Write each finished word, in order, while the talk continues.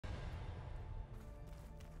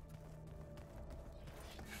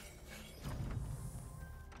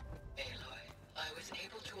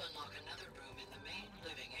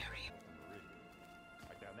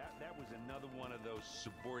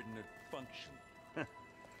it function.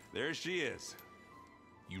 There she is.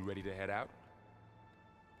 You ready to head out?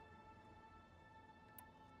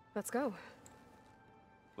 Let's go.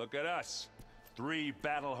 Look at us. 3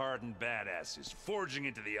 battle-hardened badasses forging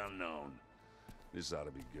into the unknown. This ought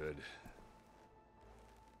to be good.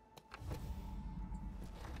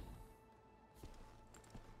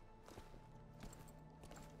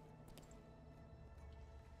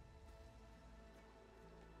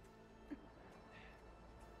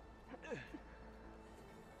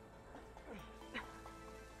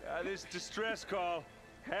 This distress call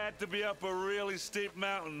had to be up a really steep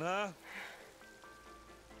mountain, huh?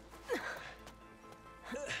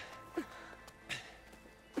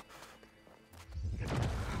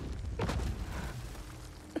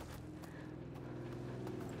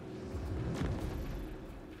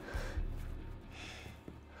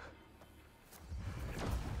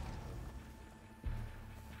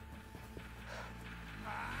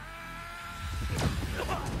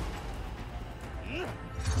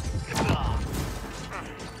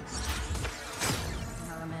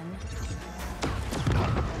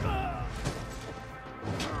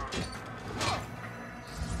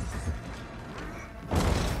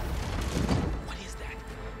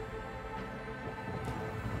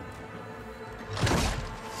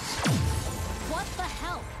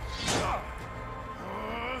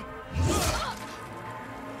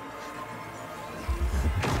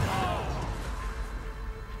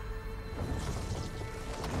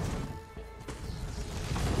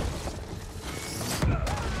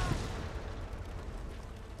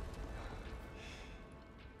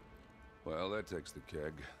 Well, that takes the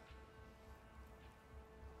keg.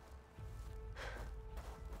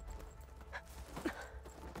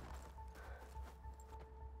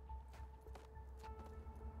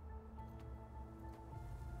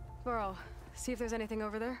 Varl, see if there's anything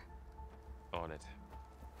over there. On it.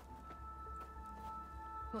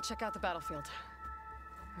 We'll check out the battlefield.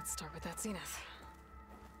 Let's start with that Zenith.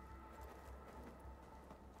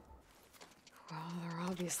 Well, there are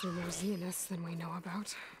obviously more Zeniths than we know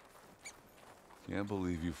about. Can't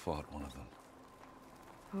believe you fought one of them.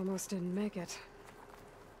 Almost didn't make it.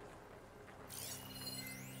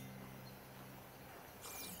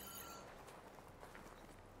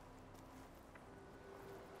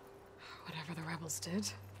 Whatever the rebels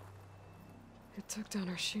did, it took down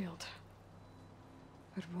her shield.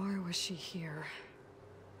 But why was she here?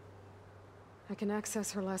 I can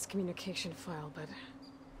access her last communication file, but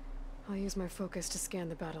I'll use my focus to scan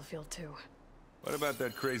the battlefield too. What about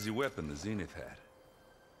that crazy weapon the Zenith had?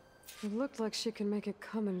 It looked like she can make it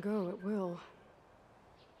come and go at will.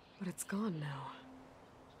 But it's gone now.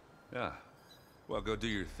 Yeah. Well, go do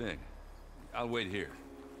your thing. I'll wait here.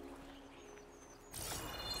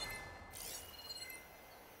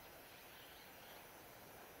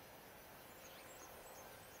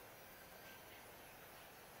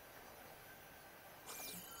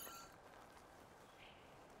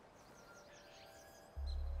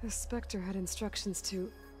 The Specter had instructions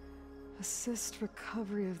to assist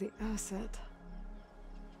recovery of the asset.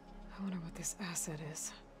 I wonder what this asset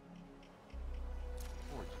is.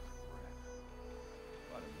 What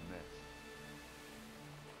a mess.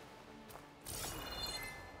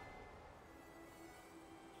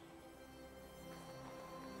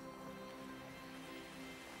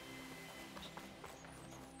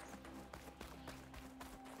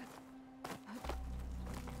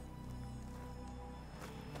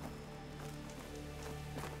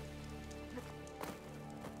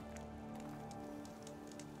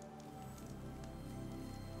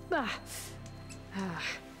 The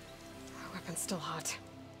weapon's still hot.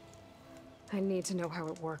 I need to know how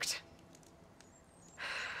it worked.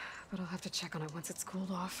 But I'll have to check on it once it's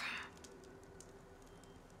cooled off.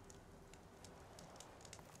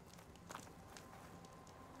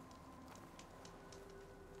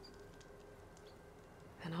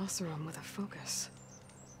 An Oseram with a focus.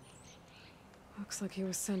 Looks like he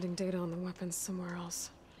was sending data on the weapons somewhere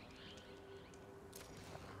else.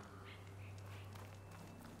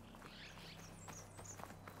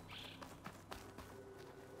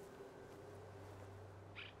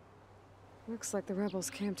 Looks like the rebels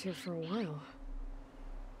camped here for a while.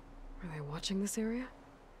 Are they watching this area?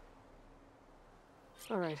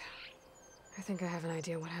 All right. I think I have an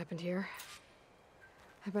idea what happened here.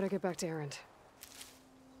 I better get back to Erend.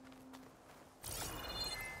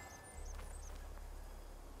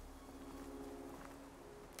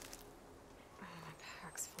 My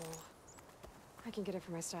pack's full. I can get it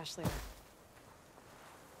from my stash later.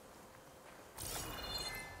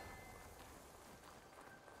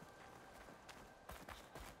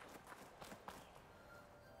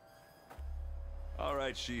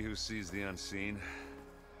 right, she who sees the unseen.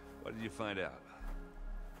 What did you find out?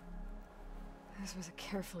 This was a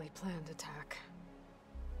carefully planned attack.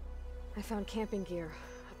 I found camping gear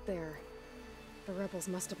up there. The rebels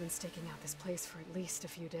must have been staking out this place for at least a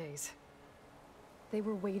few days. They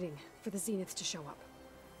were waiting for the Zeniths to show up.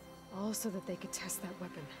 All so that they could test that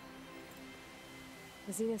weapon.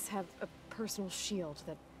 The Zeniths have a personal shield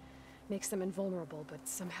that makes them invulnerable, but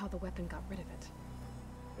somehow the weapon got rid of it.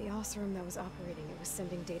 The Oseram that was operating it was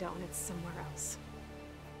sending data on it somewhere else.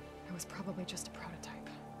 It was probably just a prototype.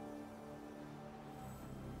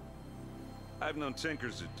 I've known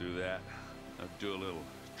tinkers that do that. I'd do a little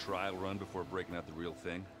trial run before breaking out the real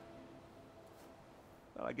thing.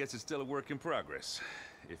 Well, I guess it's still a work in progress,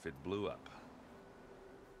 if it blew up.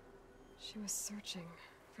 She was searching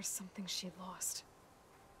for something she lost.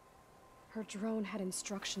 Her drone had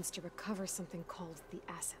instructions to recover something called the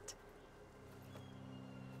asset.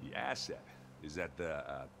 The asset? Is that the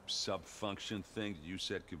sub-function thing that you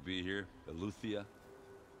said could be here? Eleuthia?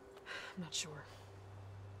 I'm not sure.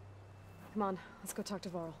 Come on, let's go talk to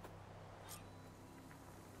Varl.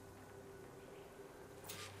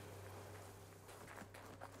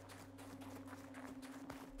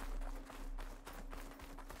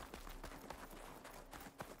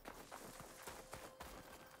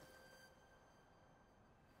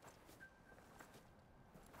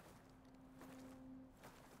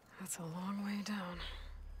 That's a long way down.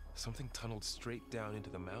 Something tunneled straight down into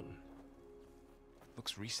the mountain.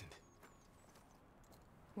 Looks recent.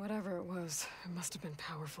 Whatever it was, it must have been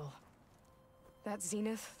powerful. That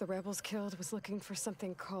Zenith the rebels killed was looking for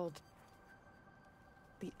something called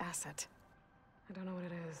the asset. I don't know what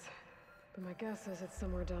it is, but my guess is it's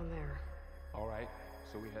somewhere down there. All right,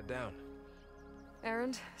 so we head down.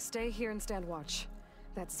 Erend, stay here and stand watch.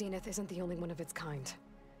 That Zenith isn't the only one of its kind.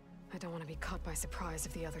 I don't want to be caught by surprise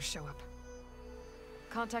if the others show up.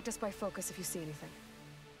 Contact us by focus if you see anything.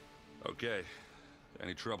 Okay. If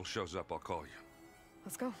any trouble shows up, I'll call you.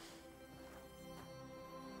 Let's go.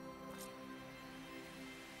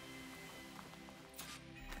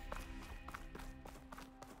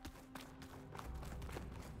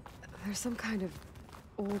 There's some kind of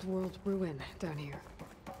old world ruin down here.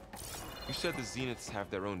 You said the Zeniths have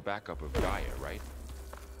their own backup of Gaia, right?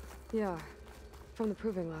 Yeah, from the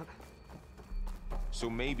proving lab. So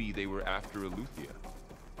maybe they were after Eleuthia.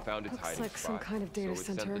 Found its Looks hiding like spot, some kind of data so it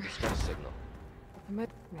sent center. the distress signal.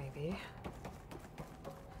 Maybe.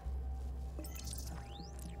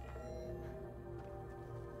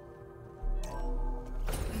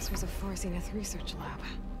 This was a Zenith research lab.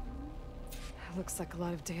 It looks like a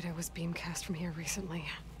lot of data was beamcast from here recently.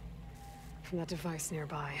 From that device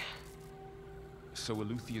nearby. So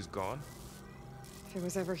Eleuthia's gone? If it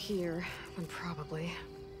was ever here, then probably.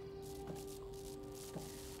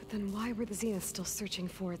 But then why were the Zeniths still searching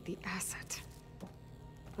for the asset?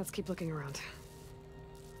 Let's keep looking around.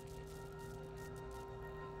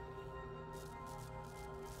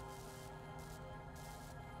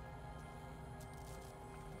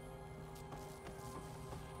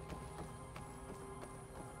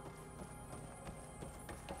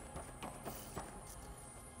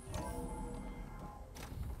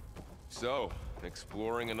 So,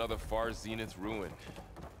 exploring another far Zenith ruin.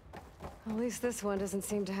 At least this one doesn't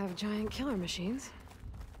seem to have giant killer machines.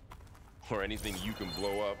 Or anything you can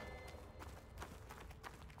blow up.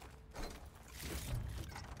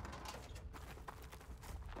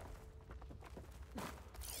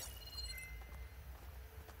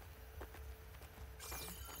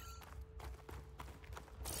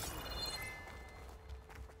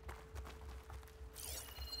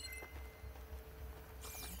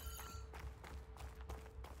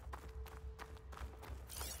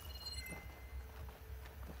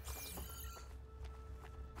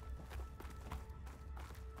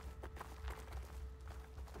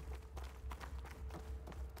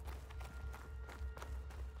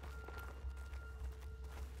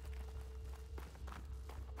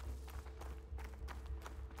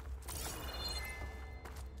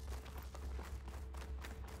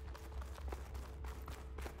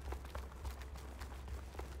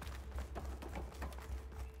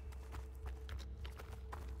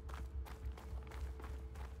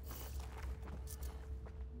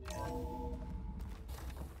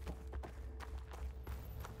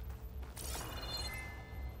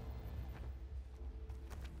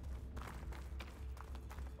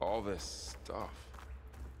 All this stuff.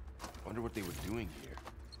 Wonder what they were doing here.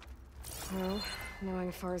 Well,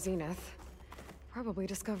 knowing Far Zenith, probably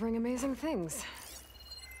discovering amazing things.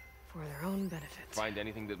 For their own benefit. Find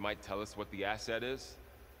anything that might tell us what the asset is?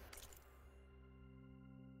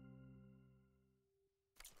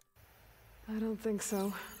 I don't think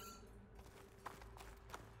so.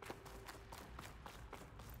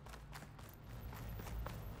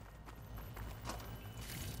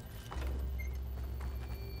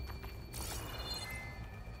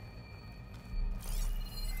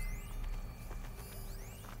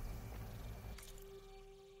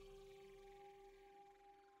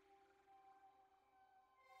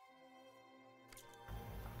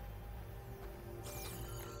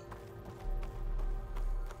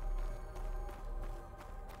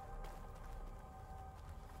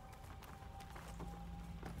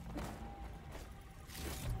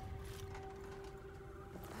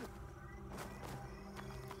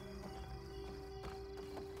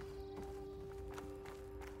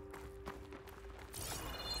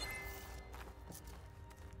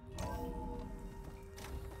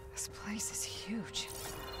 This place is huge.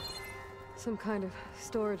 Some kind of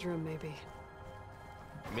storage room, maybe.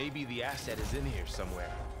 Maybe the asset is in here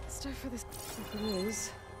somewhere. Stuff for this. If it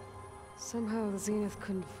is, somehow the Zenith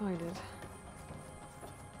couldn't find it.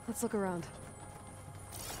 Let's look around.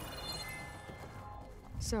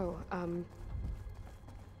 So,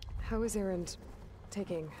 how is Erend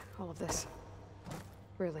taking all of this?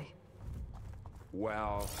 Really?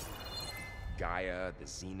 Well, Gaia, the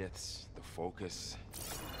Zeniths, the Focus.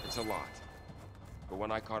 It's a lot. But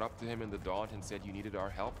when I caught up to him in the Daunt and said you needed our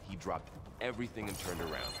help, he dropped everything and turned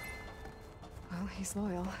around. Well, he's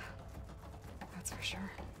loyal. That's for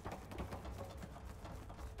sure.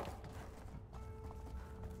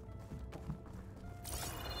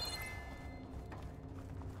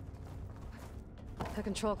 The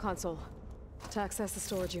control console. To access the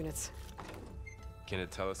storage units. Can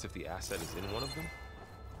it tell us if the asset is in one of them?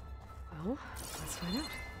 Well, let's find out.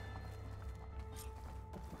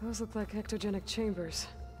 Those look like ectogenic chambers.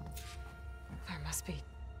 There must be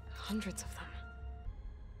hundreds of them.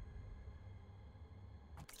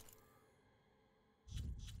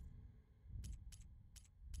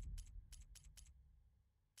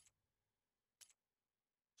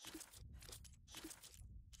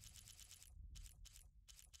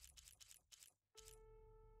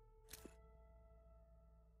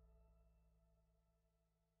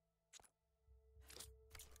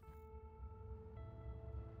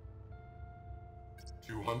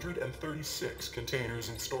 236 containers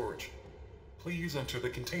in storage. Please enter the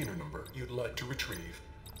container number you'd like to retrieve.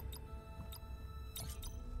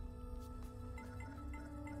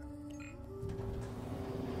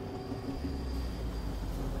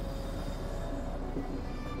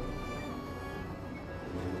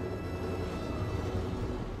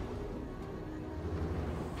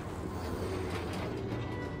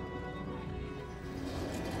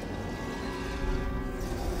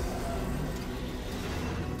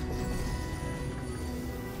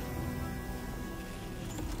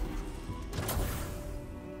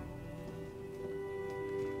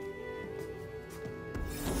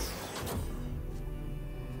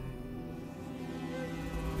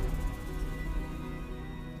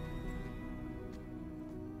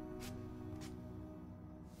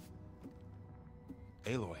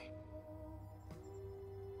 Aloy.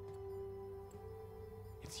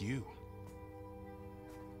 It's you.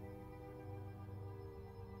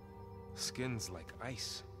 Skin's like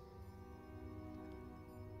ice.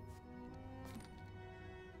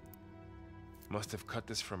 Must have cut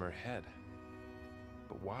this from her head.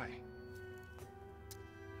 But why?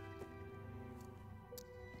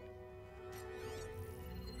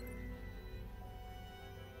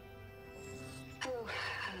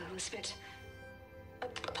 Hello, Spit.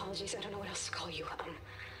 Apologies, I don't know what else to call you.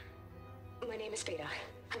 My name is Veda.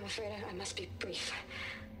 I'm afraid I must be brief.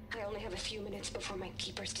 I only have a few minutes before my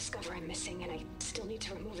keepers discover I'm missing, and I still need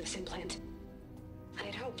to remove this implant. I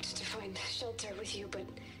had hoped to find shelter with you, but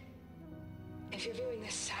if you're viewing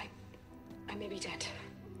this, I may be dead.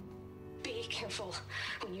 Be careful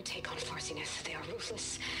when you take on Far Zenith. They are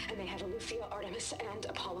ruthless, and they have Aletheia, Artemis, and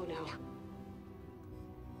Apollo now.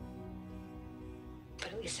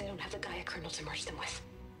 But at least I don't have the Gaia kernel to merge them with.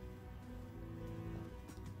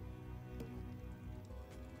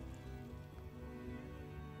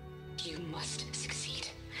 You must succeed,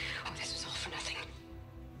 or this was all for nothing.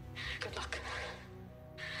 Good luck.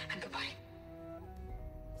 And goodbye.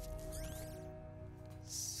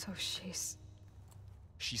 So she's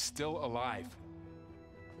still alive.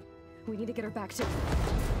 We need to get her back to...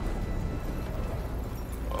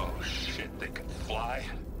 Oh shit, they can fly?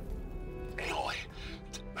 Aloy!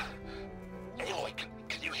 Aloy,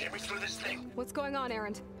 can you hear me through this thing? What's going on,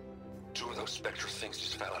 Erend? Two of those Specter things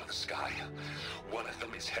just fell out of the sky. One of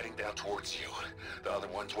them is heading down towards you. The other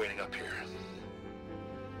one's waiting up here.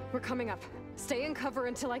 We're coming up. Stay in cover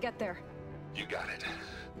until I get there. You got it.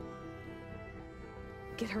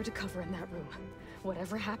 Get her to cover in that room.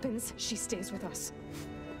 Whatever happens, she stays with us.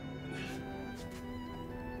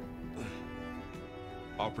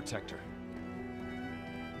 I'll protect her.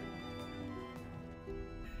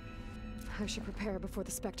 I should prepare before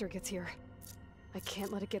the Specter gets here. I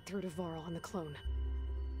can't let it get through to Varl and the clone.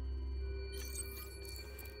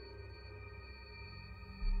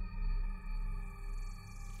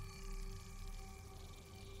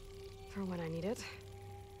 For when I need it.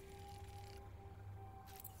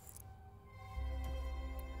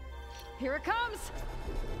 Here it comes!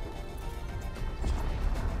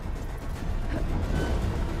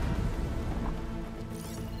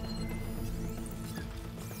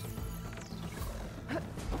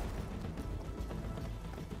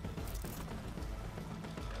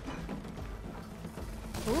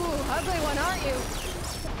 Ooh, ugly one, aren't you?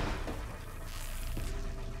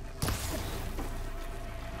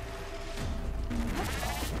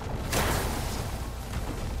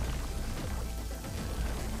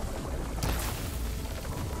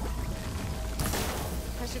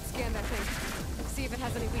 I should scan that thing. See if it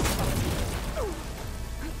has any weak spots.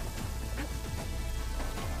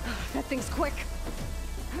 That thing's quick.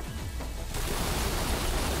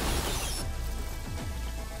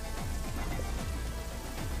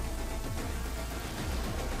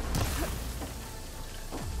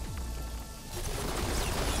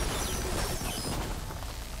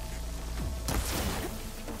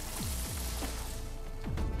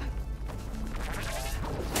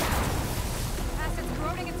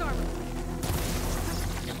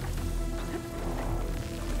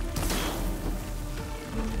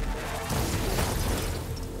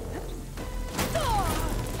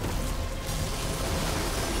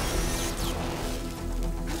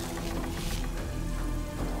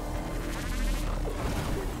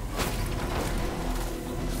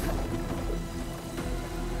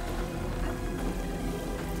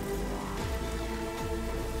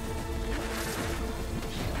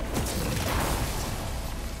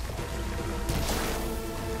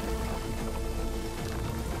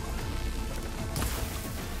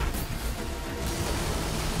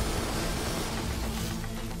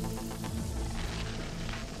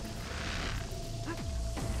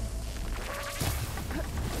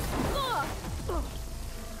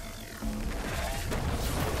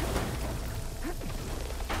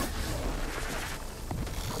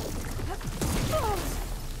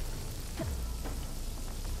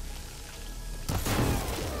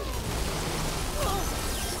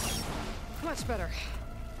 Much better.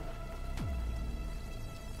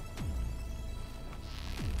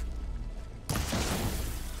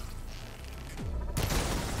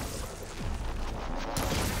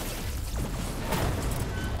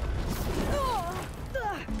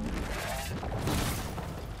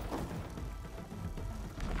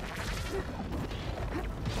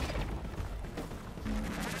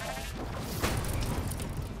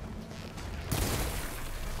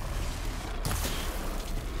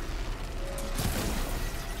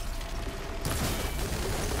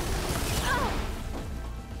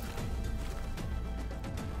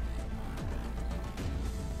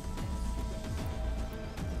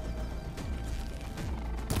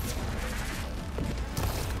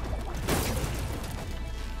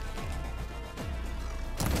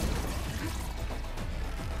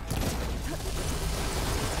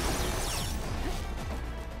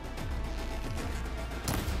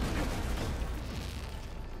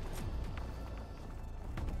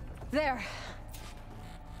 There.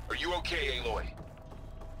 Are you okay, Aloy?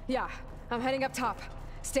 Yeah, I'm heading up top.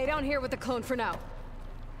 Stay down here with the clone for now.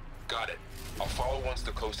 Got it. I'll follow once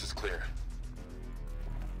the coast is clear.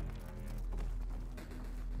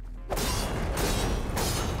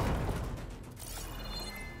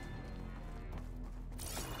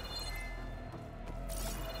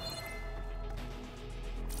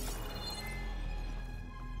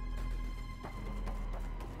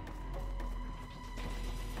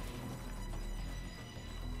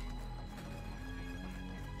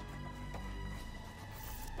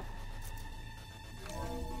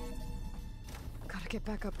 Get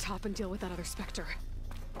back up top and deal with that other Specter.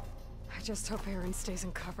 I just hope Erend stays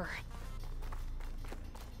in cover.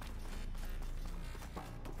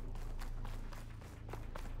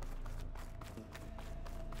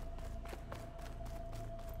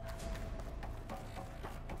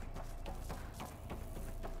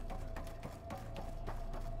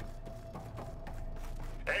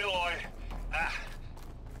 Aloy!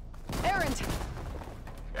 Erend!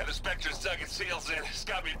 Yeah, the Spectre's dug its heels in. It's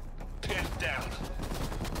got me pinned down.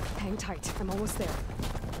 Hang tight. I'm almost there.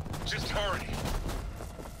 Just hurry.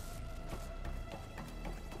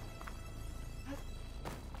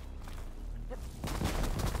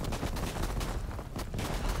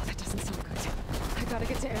 Gotta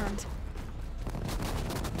get to Erend.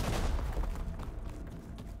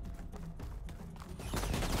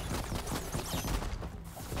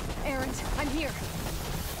 Erend, I'm here.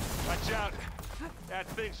 Watch out! That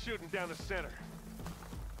thing's shooting down the center.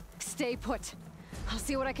 Stay put. I'll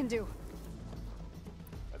see what I can do.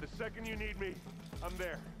 The second you need me, I'm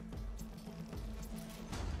there.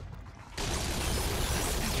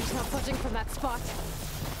 Specter's not budging from that spot.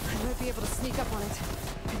 I might be able to sneak up on it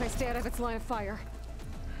if I stay out of its line of fire.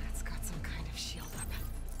 It's got some kind of shield up.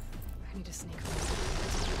 I need to sneak first.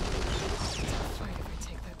 It's a fight if I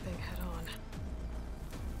take that thing head on.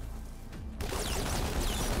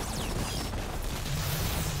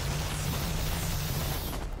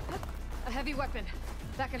 A heavy weapon.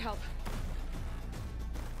 That can help.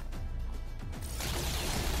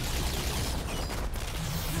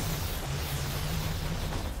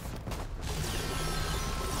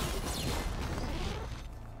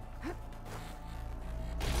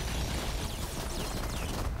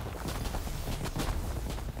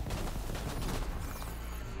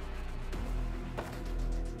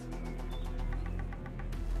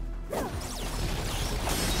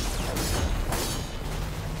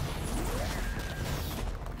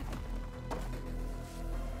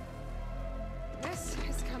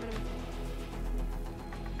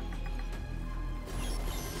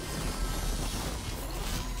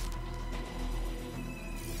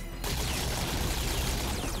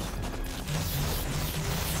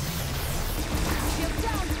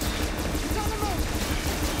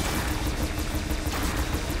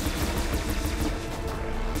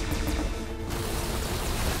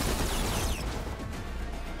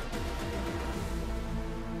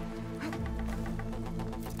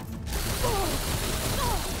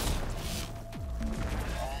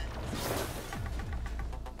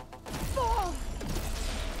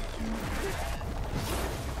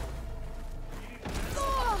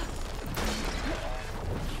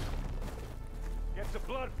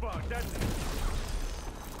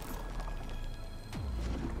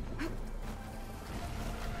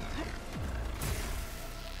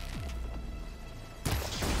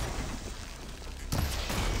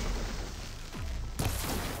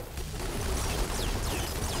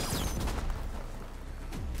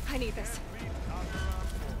 I need this.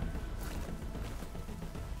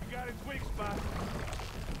 You got its weak spot.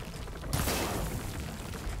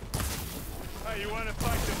 Hey, you want to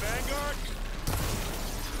fight the Vanguard?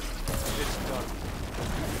 It's done.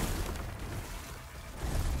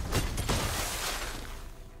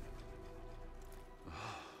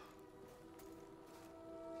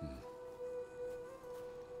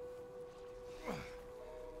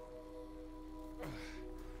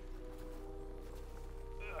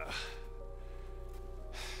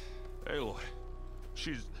 Aloy,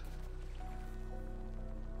 she's...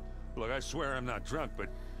 Look, I swear I'm not drunk, but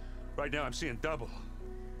right now I'm seeing double.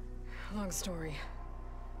 Long story,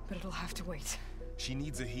 but it'll have to wait. She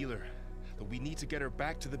needs a healer, but we need to get her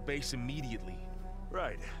back to the base immediately.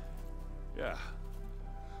 Right. Yeah.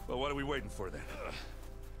 Well, what are we waiting for then?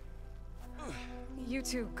 You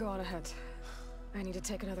two go on ahead. I need to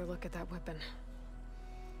take another look at that weapon.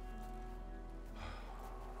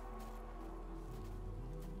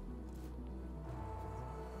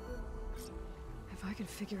 If I can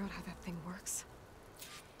figure out how that thing works,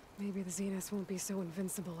 maybe the Zenith won't be so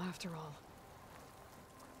invincible after all.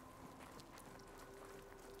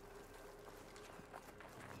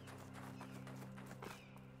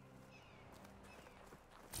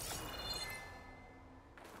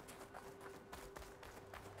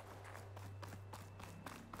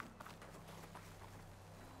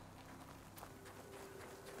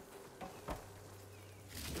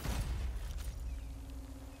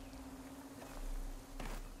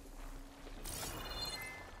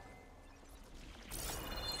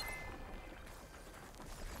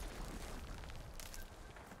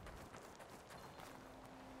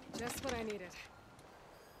 Just what I needed.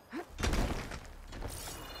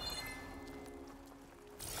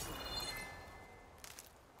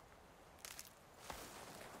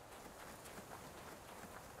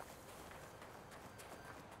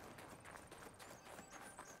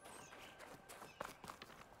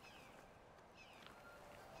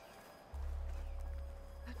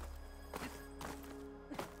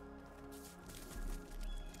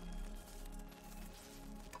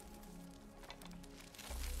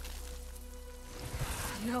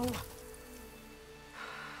 No.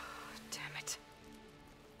 Damn it.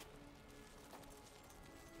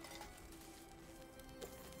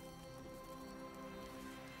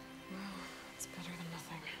 Well, it's better than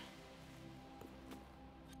nothing.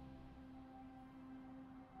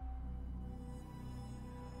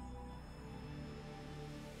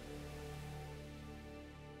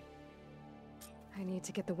 I need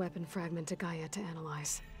to get the weapon fragment to Gaia to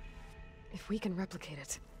analyze. If we can replicate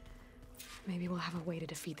it, maybe we'll have a way to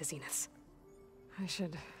defeat the Zeniths. I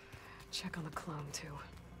should check on the clone, too.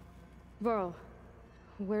 Varl,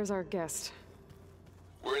 where's our guest?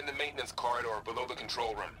 We're in the maintenance corridor below the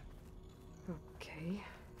control room. Okay.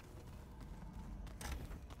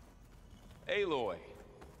 Aloy,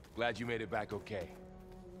 glad you made it back okay.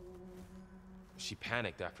 She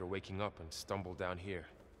panicked after waking up and stumbled down here.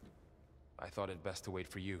 I thought it best to wait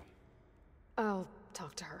for you. I'll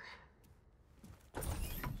talk to her.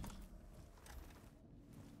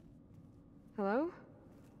 Hello?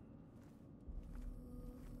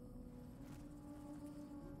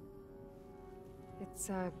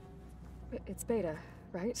 It's Beta,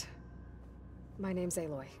 right? My name's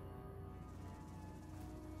Aloy.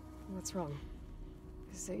 What's wrong?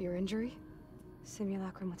 Is it your injury?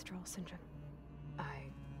 Simulacrum withdrawal syndrome. I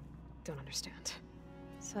don't understand.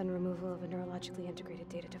 Sudden removal of a neurologically integrated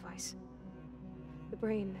data device. The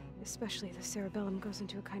brain, especially the cerebellum, goes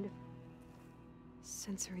into a kind of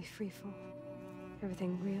sensory freefall.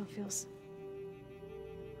 Everything real feels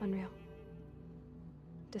unreal.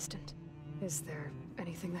 Distant. Is there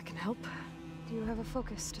anything that can help? Do you have a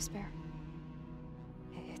focus to spare?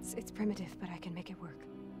 It's primitive, but I can make it work.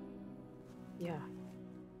 Yeah.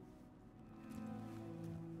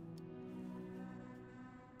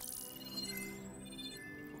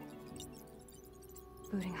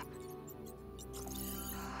 Booting up.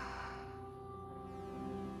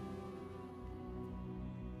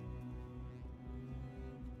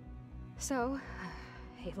 So,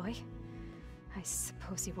 Aloy, I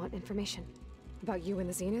suppose you want information. About you and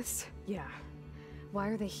the Zeniths? Yeah. Why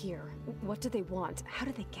are they here? What do they want? How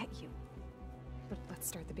did they get you? But let's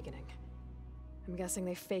start at the beginning. I'm guessing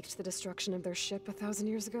they faked the destruction of their ship 1,000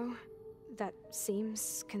 years ago? That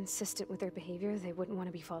seems consistent with their behavior. They wouldn't want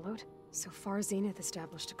to be followed. So far, Zenith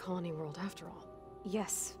established a colony world after all.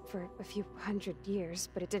 Yes, for a few hundred years,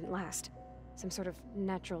 but it didn't last. Some sort of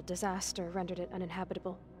natural disaster rendered it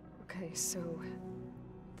uninhabitable. Okay, so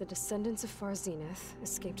the descendants of Far Zenith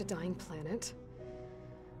escaped a dying planet,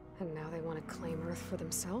 and now they want to claim Earth for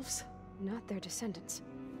themselves? Not their descendants.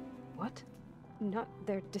 What? Not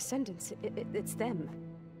their descendants. It's them.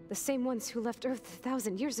 The same ones who left Earth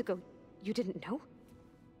 1,000 years ago. You didn't know?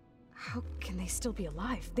 How can they still be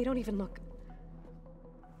alive? They don't even look...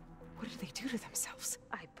 What did they do to themselves?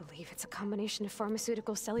 I believe it's a combination of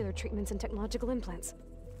pharmaceutical, cellular treatments, and technological implants.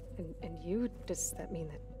 And you? Does that mean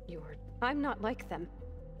that you are... I'm not like them.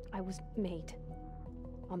 I was made.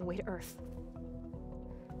 On the way to Earth.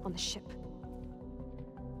 On the ship.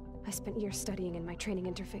 I spent years studying in my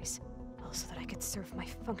training interface, all so that I could serve my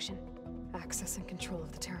function. Access and control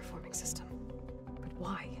of the terraforming system. But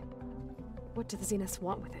why? What do the Zeniths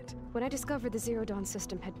want with it? When I discovered the Zero Dawn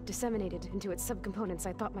system had disseminated into its subcomponents,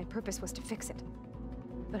 I thought my purpose was to fix it.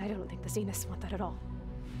 But I don't think the Zeniths want that at all.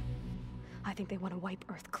 I think they want to wipe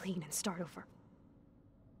Earth clean and start over.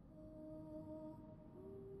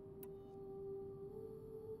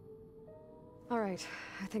 All right,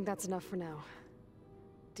 I think that's enough for now.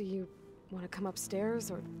 Do you want to come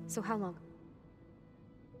upstairs, or... So how long?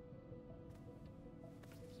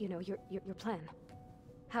 You know, your plan.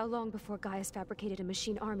 How long before Gaia's fabricated a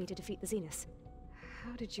machine army to defeat the Zeniths?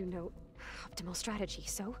 How did you know? Optimal strategy,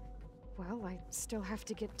 so? Well, I still have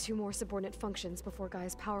to get 2 more subordinate functions before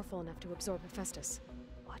Gaia's powerful enough to absorb Hephaestus.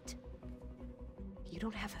 What? You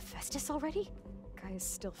don't have Hephaestus already? Gaia's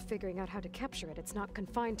still figuring out how to capture it. It's not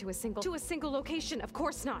confined to a single... To a single location, of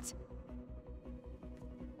course not!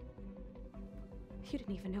 You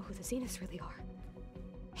didn't even know who the Zeniths really are.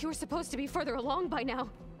 You were supposed to be further along by now!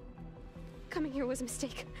 Coming here was a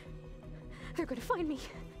mistake. They're gonna find me.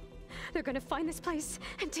 They're gonna find this place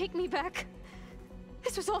and take me back.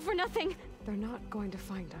 This was all for nothing. They're not going to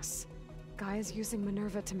find us. Gaia's using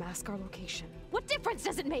Minerva to mask our location. What difference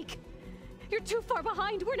does it make? You're too far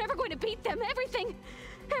behind. We're never going to beat them. Everything.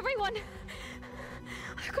 Everyone.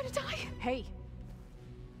 They're gonna die. Hey.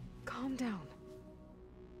 Calm down.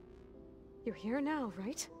 You're here now,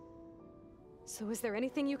 right? So is there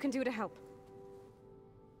anything you can do to help?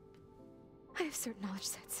 I have certain knowledge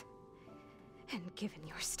sets. And given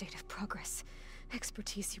your state of progress,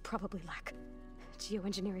 expertise you probably lack.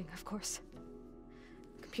 Geoengineering, of course.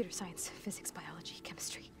 Computer science, physics, biology,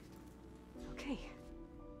 chemistry. Okay.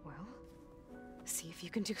 Well, see if you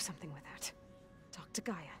can do something with that. Talk to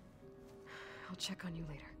Gaia. I'll check on you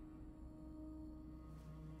later.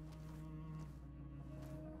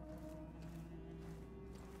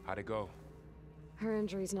 How'd it go? Her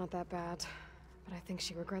injury's not that bad, but I think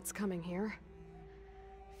she regrets coming here.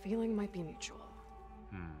 Feeling might be mutual.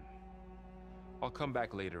 I'll come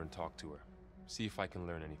back later and talk to her. See if I can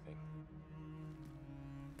learn anything.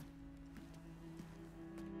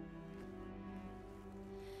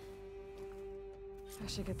 I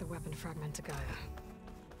should get the weapon fragment to Gaia.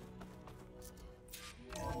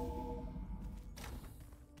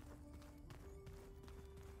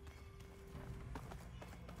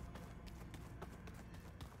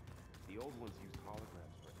 The old ones used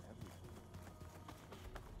holograms for everything.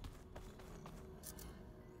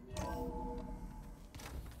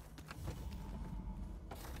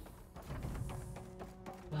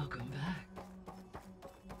 Welcome back.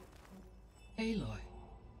 Aloy,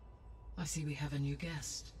 I see we have a new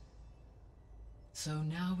guest. So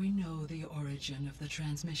now we know the origin of the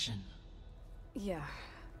transmission. Yeah.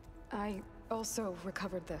 I also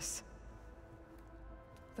recovered this.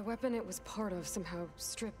 The weapon it was part of somehow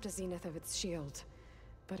stripped Zenith of its shield,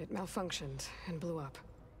 but it malfunctioned and blew up.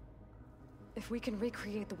 If we can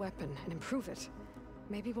recreate the weapon and improve it,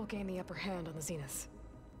 maybe we'll gain the upper hand on the Zeniths.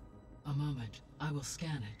 A moment, I will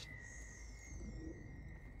scan it.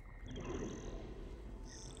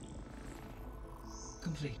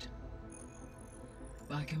 Complete.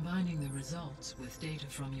 By combining the results with data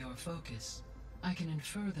from your focus, I can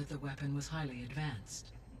infer that the weapon was highly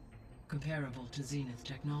advanced, comparable to Zenith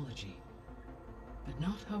technology, but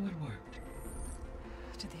not how it worked.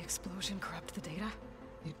 Did the explosion corrupt the data?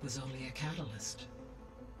 It was only a catalyst.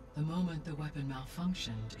 The moment the weapon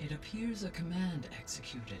malfunctioned, it appears a command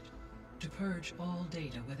executed to purge all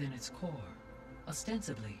data within its core.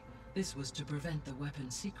 Ostensibly, this was to prevent the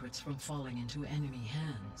weapon's secrets from falling into enemy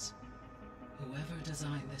hands. Whoever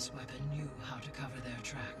designed this weapon knew how to cover their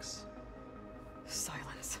tracks.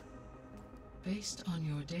 Silence. Based on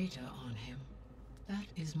your data on him, that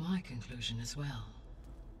is my conclusion as well.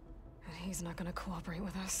 And he's not gonna cooperate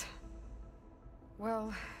with us.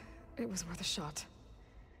 Well, it was worth a shot.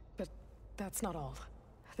 But that's not all.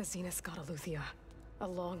 The Zeniths got Aletheia,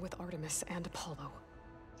 along with Artemis and Apollo.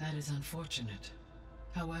 That is unfortunate.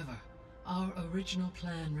 However, our original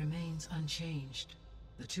plan remains unchanged.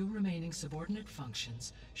 The two remaining subordinate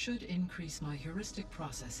functions should increase my heuristic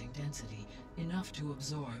processing density enough to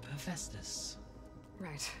absorb Hephaestus.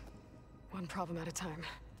 Right. One problem at a time.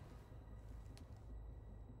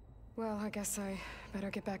 Well, I guess I better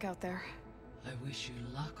get back out there. I wish you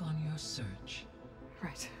luck on your search.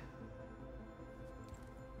 Right.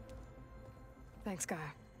 Thanks,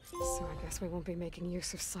 Gaia. So I guess we won't be making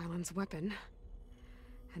use of Sylens' weapon.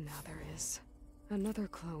 And now there is another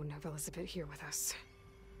clone of Elizabeth here with us.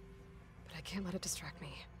 But I can't let it distract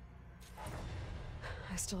me.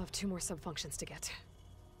 I still have 2 more sub-functions to get.